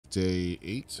day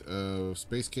 8 of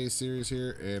Space Case series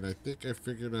here, and I think I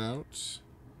figured out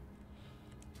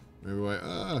maybe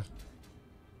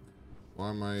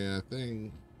why my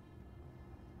thing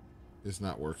is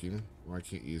not working. Why I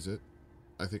can't use it.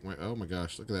 I think oh my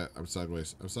gosh, look at that. I'm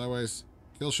sideways. I'm sideways.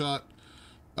 Kill shot.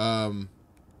 Yeah.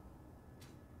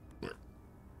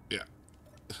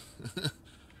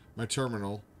 My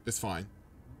terminal is fine.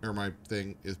 Or my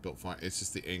thing is built fine. It's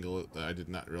just the angle that I did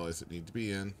not realize it needed to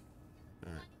be in.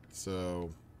 Alright, so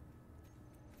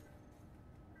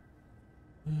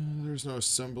there's no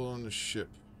assemble on the ship.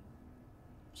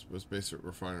 What's basic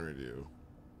refinery do?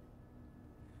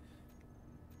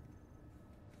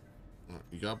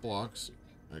 You got blocks.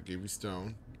 I gave you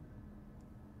stone.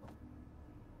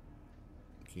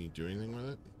 Can you do anything with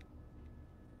it?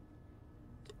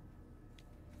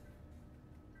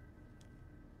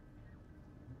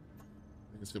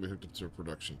 I think it's gonna be hooked up to a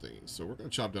production thingy. So we're gonna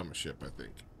chop down my ship, I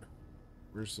think.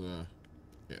 Where's the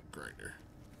grinder?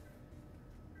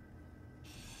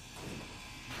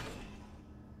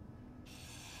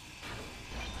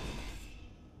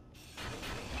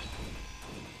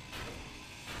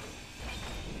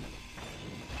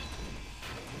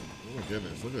 Oh my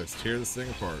goodness, look at this. Tear this thing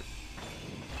apart.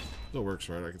 Still works,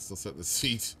 right? I can still set the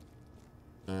seat.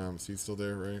 Seat's still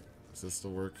there, right? Does this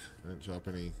still work? I didn't chop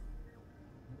any.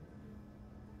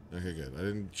 Okay, good. I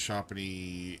didn't chop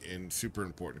any in super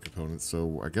important components,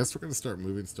 so I guess we're gonna start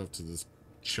moving stuff to this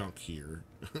chunk here.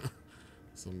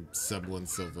 Some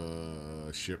semblance of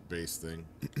a ship-based thing.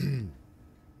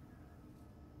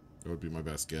 That would be my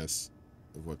best guess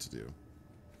of what to do.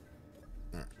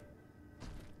 Alright.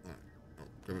 Alright. I'm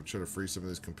gonna try to free some of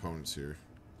these components here.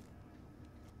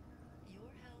 Your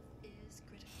health is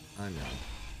critical. I know.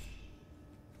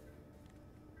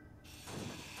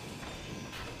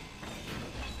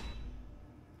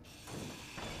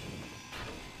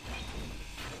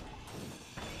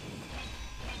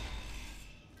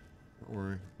 Don't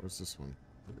worry. What's this one?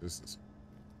 What is this?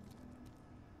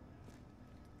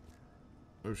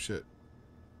 Oh shit.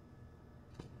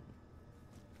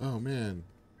 Oh man.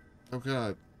 Oh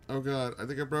god. Oh god. I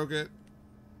think I broke it.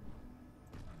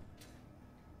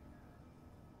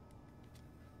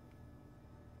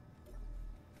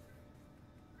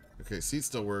 Okay, seat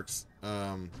still works.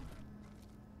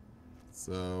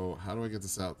 So how do I get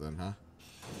this out then, huh?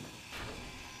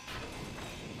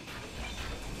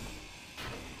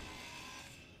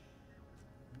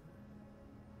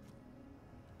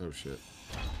 Oh shit.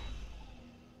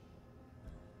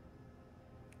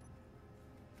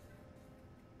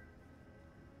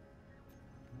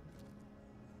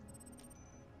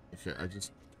 Okay,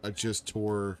 I just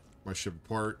tore my ship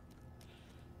apart.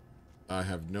 I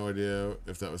have no idea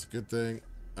if that was a good thing.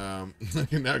 I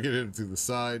can now get in through the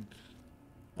side.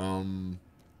 I'm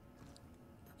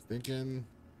thinking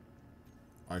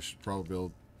I should probably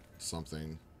build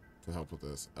something to help with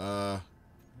this. No.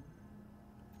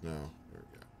 There we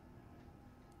go.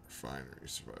 Refinery,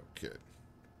 survival kit.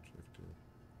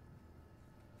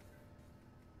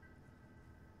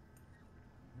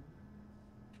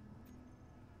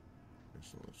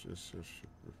 So let's just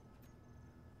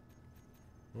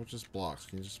well, just blocks.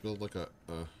 Can you just build like a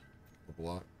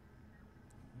block?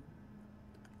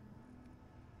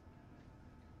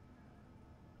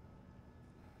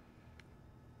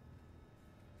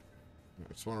 No,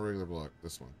 I just want a regular block.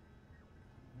 This one.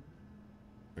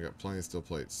 I got plenty of steel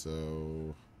plates, so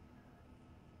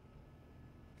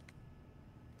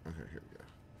okay, here we go.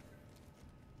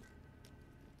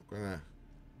 I'm gonna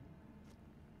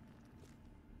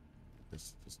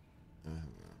just I don't know.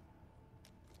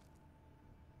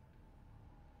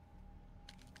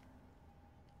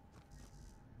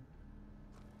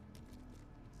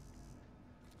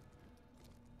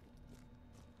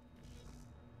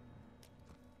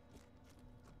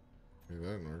 Maybe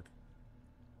that didn't work.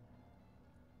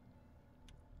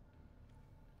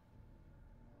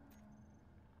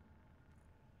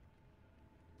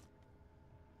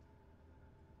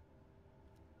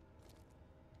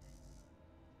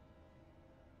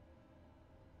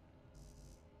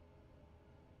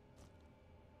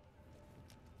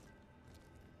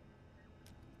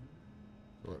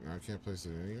 What, now I can't place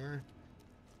it anywhere?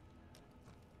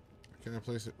 Can I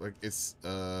place it? Like, it's,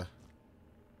 okay.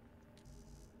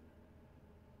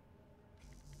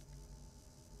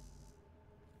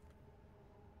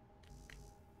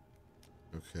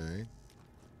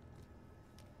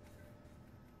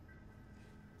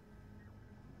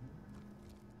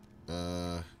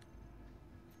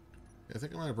 I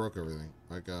think I might have broke everything.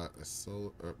 I got a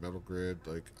solar metal grid.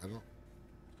 Like, I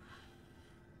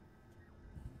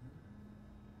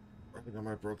think I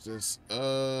might have broke this.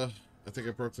 I think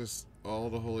I broke this all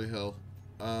to holy hell.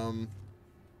 Okay,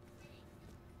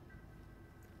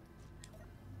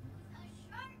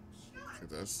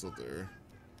 that's still there.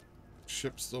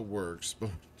 Ship still works, but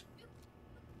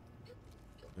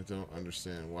I don't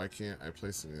understand. Why can't I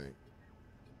place anything?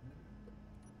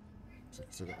 Is it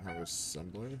 'cause I don't have a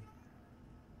assembler?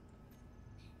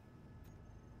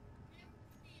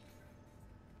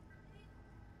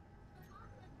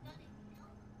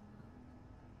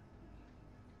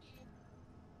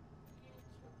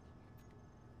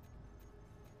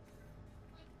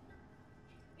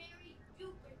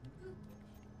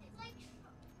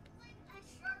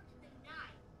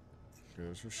 Okay,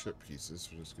 those are ship pieces,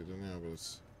 which is good to know, but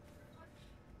it's...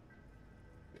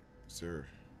 Is there...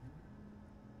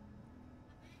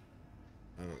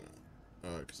 I don't know.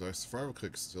 Because our survival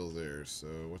click's still there,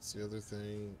 so what's the other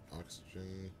thing?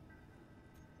 Oxygen...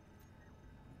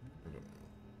 I don't know.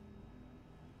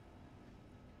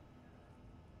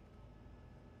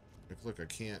 Like, look, I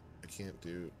can't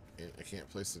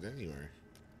place it anywhere.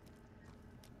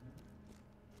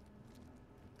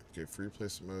 Okay, free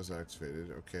placement mode is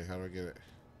activated. Okay, how do I get it?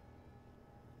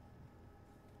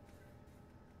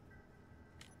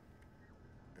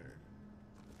 There.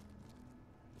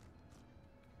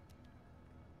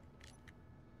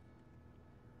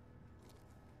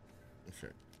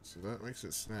 Okay, so that makes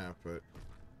it snap, but...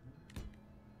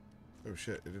 Oh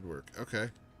shit, it did work. Okay.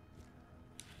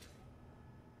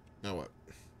 Now what?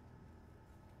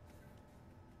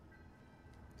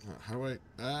 How do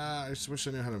I just wish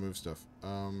I knew how to move stuff.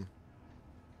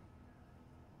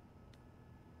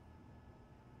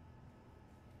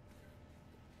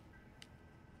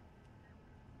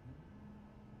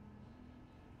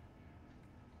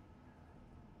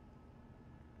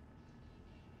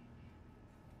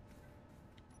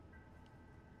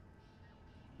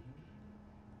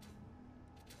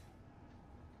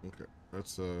 Okay,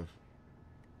 that's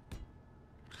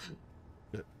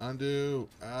undo.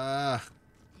 Ah.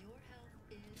 Your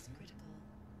health is critical.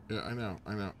 Yeah, I know.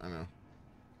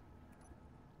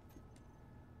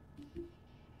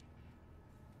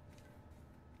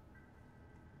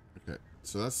 Okay,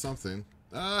 so that's something.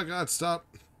 Ah, God, stop.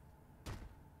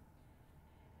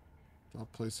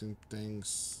 Stop placing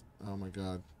things. Oh my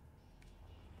God.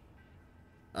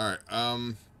 All right.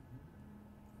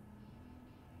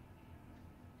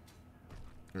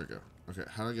 There we go. Okay,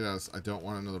 how do I get out of this? I don't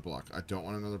want another block. I don't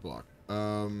want another block.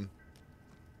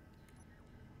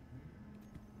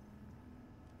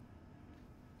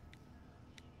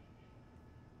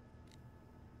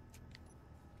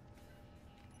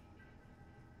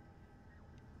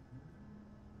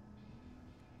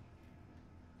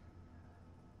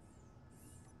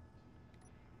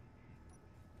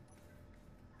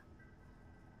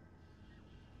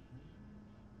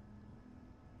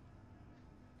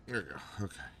 There we go.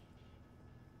 Okay.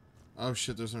 Oh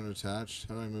shit, there's one attached.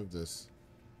 How do I move this?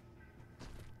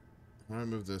 How do I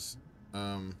move this?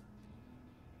 No.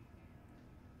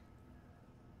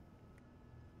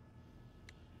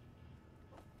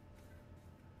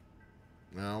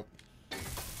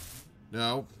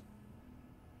 No.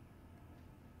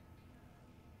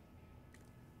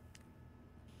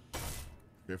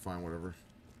 Okay, fine, whatever.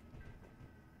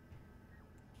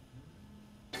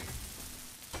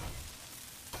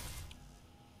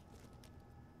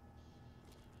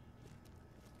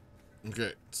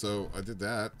 Okay, so I did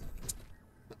that.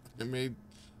 I made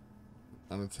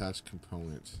unattached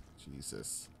component.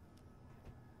 Jesus.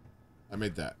 I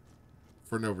made that.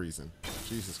 For no reason.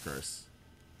 Jesus Christ.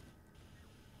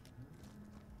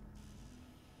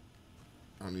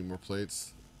 I don't need more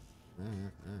plates.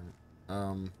 Alright.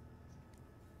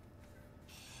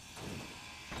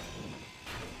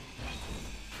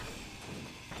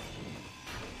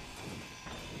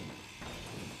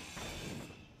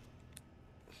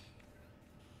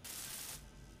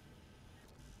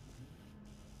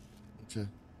 Okay.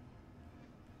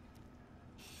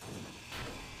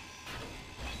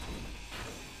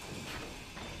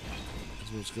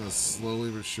 So I'm just gonna slowly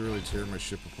but surely tear my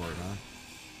ship apart, huh?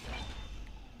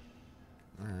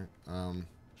 Alright,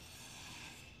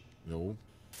 no.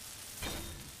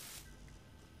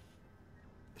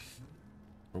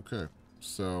 Okay,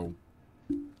 so...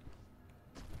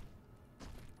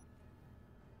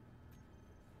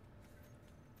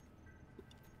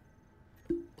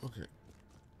 Okay.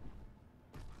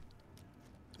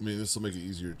 I mean, this will make it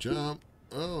easier to jump.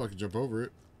 Oh, I can jump over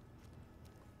it.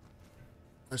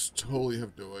 I totally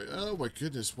have no idea. Oh my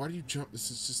goodness, why do you jump? This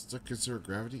is just like, is there a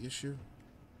gravity issue?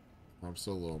 I'm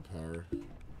so low on power.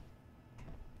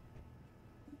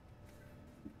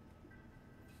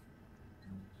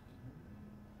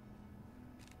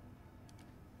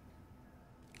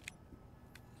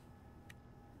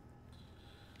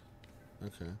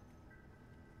 Okay.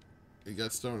 You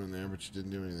got stone in there, but you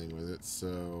didn't do anything with it,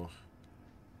 so...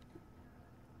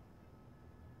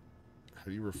 How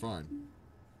do you refine?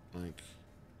 Like...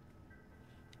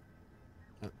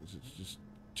 Just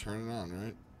turn it on,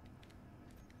 right?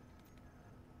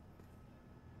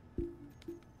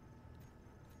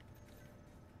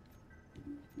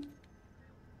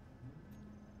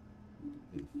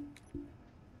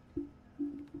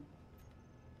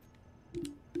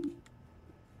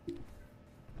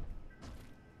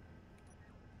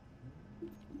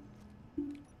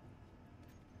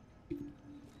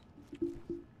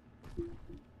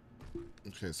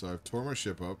 Okay, so I've tore my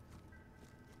ship up.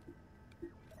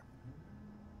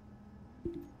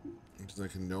 Because I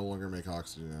can no longer make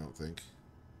oxygen, I don't think.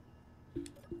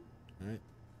 Alright.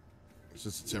 It's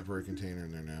just a temporary container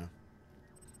in there now.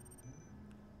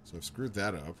 So I've screwed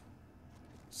that up.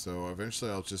 So eventually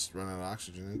I'll just run out of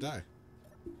oxygen and die.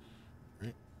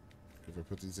 Right? If I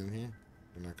put these in here,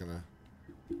 they're not gonna...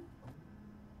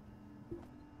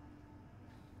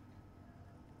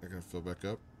 They're gonna fill back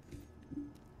up.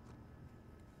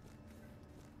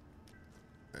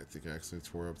 I think I actually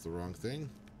tore up the wrong thing.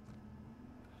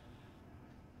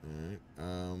 Alright,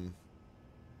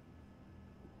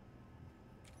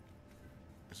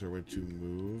 is there a way to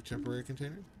move temporary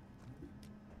container?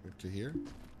 Up to here?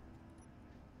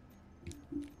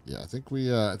 Yeah, I think we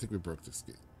broke this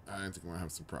gate. I think we're gonna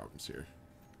have some problems here.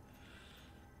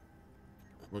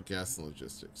 What gas and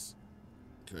logistics?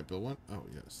 Can I build one? Oh,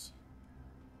 yes.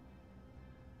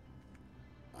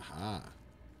 Aha.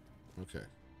 Okay.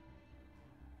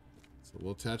 So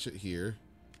we'll attach it here.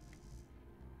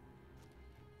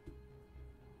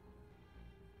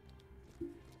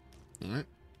 Alright.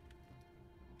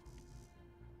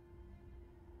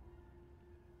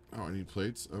 Oh, I need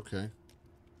plates? Okay.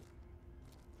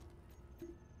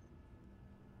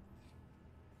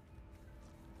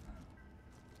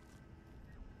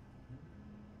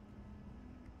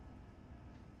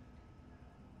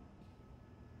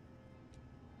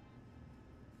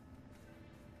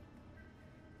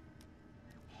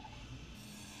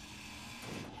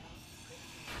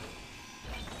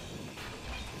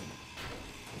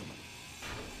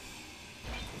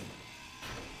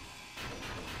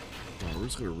 Oh, we're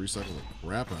just gonna recycle the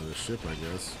crap out of this ship, I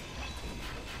guess.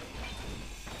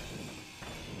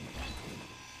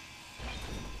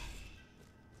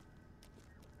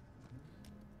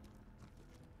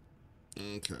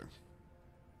 Okay.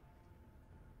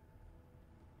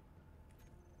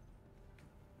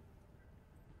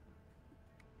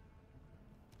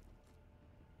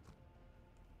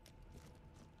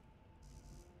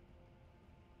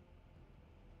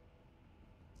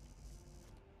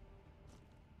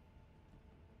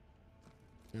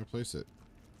 Can't place it.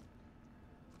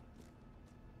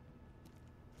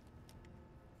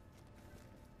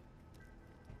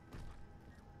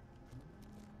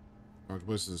 I can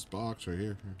place this box right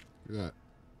here. Look at that.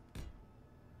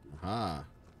 Aha.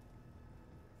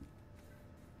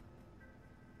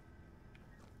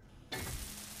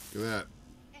 Look at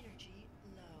Energy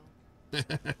low.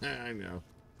 that. I know.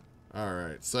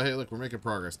 Alright. So, hey, look, we're making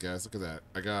progress, guys. Look at that.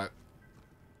 I got...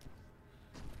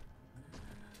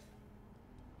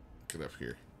 Get up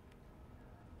here.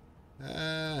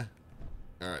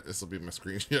 Alright, this will be my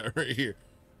screenshot right here.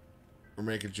 We're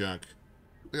making junk.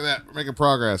 Look at that. We're making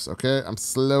progress, okay? I'm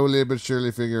slowly but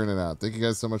surely figuring it out. Thank you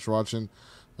guys so much for watching.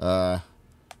 This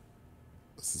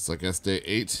is, I guess, day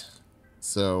 8.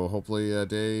 So, hopefully,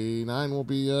 day 9 will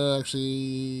be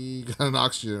actually got an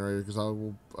oxygen generator because I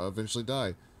will eventually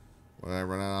die when I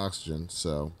run out of oxygen.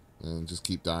 So, and just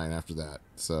keep dying after that.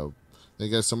 So,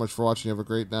 thank you guys so much for watching. Have a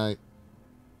great night.